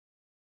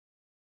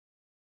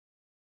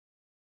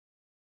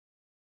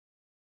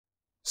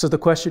So the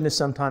question is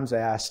sometimes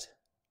asked,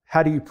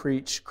 how do you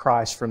preach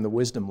Christ from the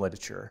wisdom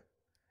literature?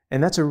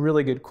 And that's a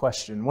really good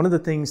question. One of the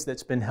things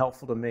that's been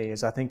helpful to me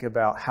as I think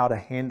about how to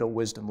handle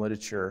wisdom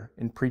literature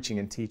in preaching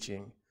and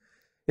teaching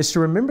is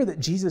to remember that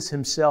Jesus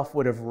himself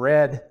would have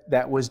read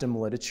that wisdom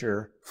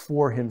literature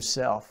for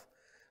himself.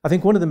 I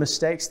think one of the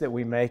mistakes that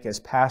we make as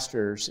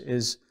pastors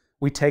is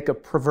we take a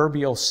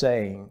proverbial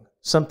saying,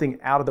 something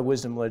out of the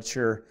wisdom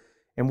literature,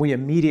 and we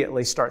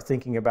immediately start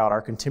thinking about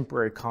our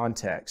contemporary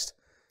context.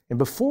 And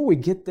before we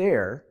get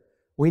there,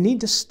 we need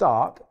to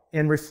stop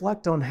and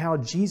reflect on how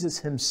Jesus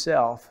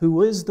himself,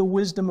 who is the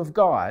wisdom of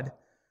God,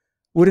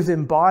 would have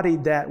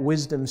embodied that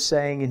wisdom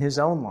saying in his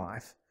own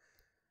life.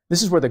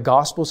 This is where the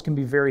Gospels can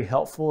be very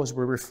helpful as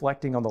we're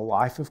reflecting on the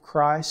life of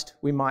Christ.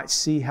 We might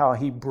see how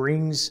he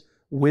brings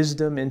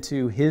wisdom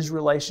into his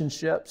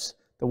relationships,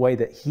 the way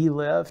that he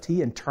lived. He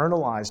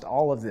internalized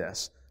all of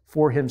this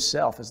for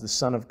himself as the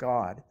Son of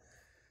God.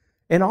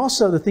 And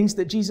also the things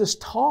that Jesus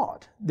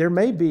taught. There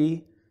may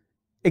be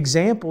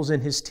examples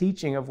in his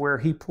teaching of where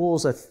he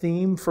pulls a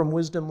theme from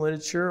wisdom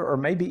literature or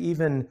maybe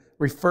even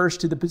refers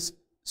to the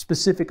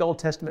specific Old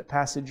Testament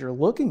passage you're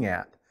looking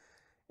at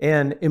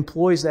and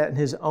employs that in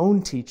his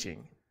own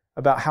teaching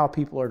about how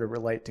people are to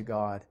relate to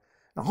God.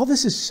 Now, all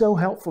this is so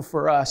helpful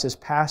for us as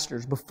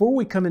pastors before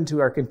we come into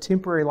our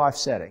contemporary life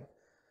setting,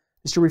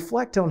 is to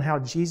reflect on how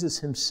Jesus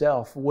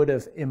himself would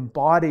have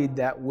embodied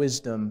that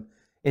wisdom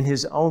in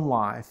his own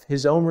life,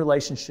 his own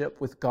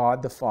relationship with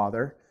God the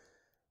Father,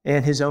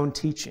 and his own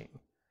teaching.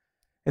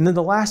 And then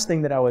the last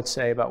thing that I would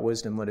say about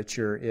wisdom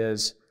literature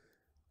is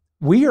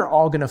we are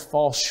all going to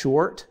fall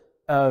short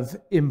of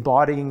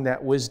embodying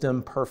that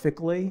wisdom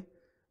perfectly,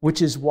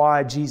 which is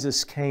why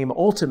Jesus came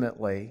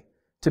ultimately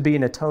to be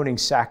an atoning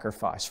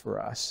sacrifice for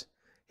us.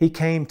 He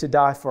came to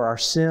die for our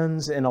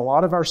sins, and a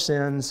lot of our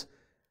sins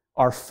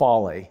are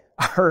folly,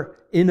 our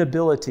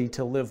inability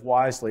to live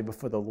wisely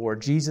before the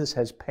Lord. Jesus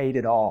has paid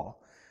it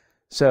all.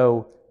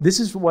 So this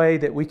is the way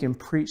that we can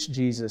preach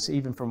Jesus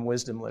even from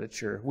wisdom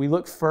literature. We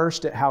look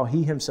first at how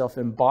he himself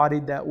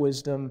embodied that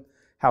wisdom,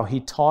 how he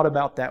taught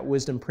about that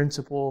wisdom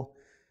principle,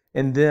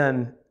 and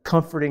then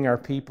comforting our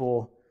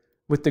people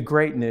with the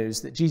great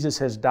news that Jesus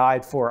has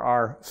died for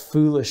our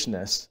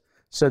foolishness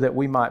so that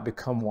we might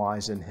become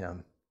wise in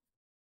him.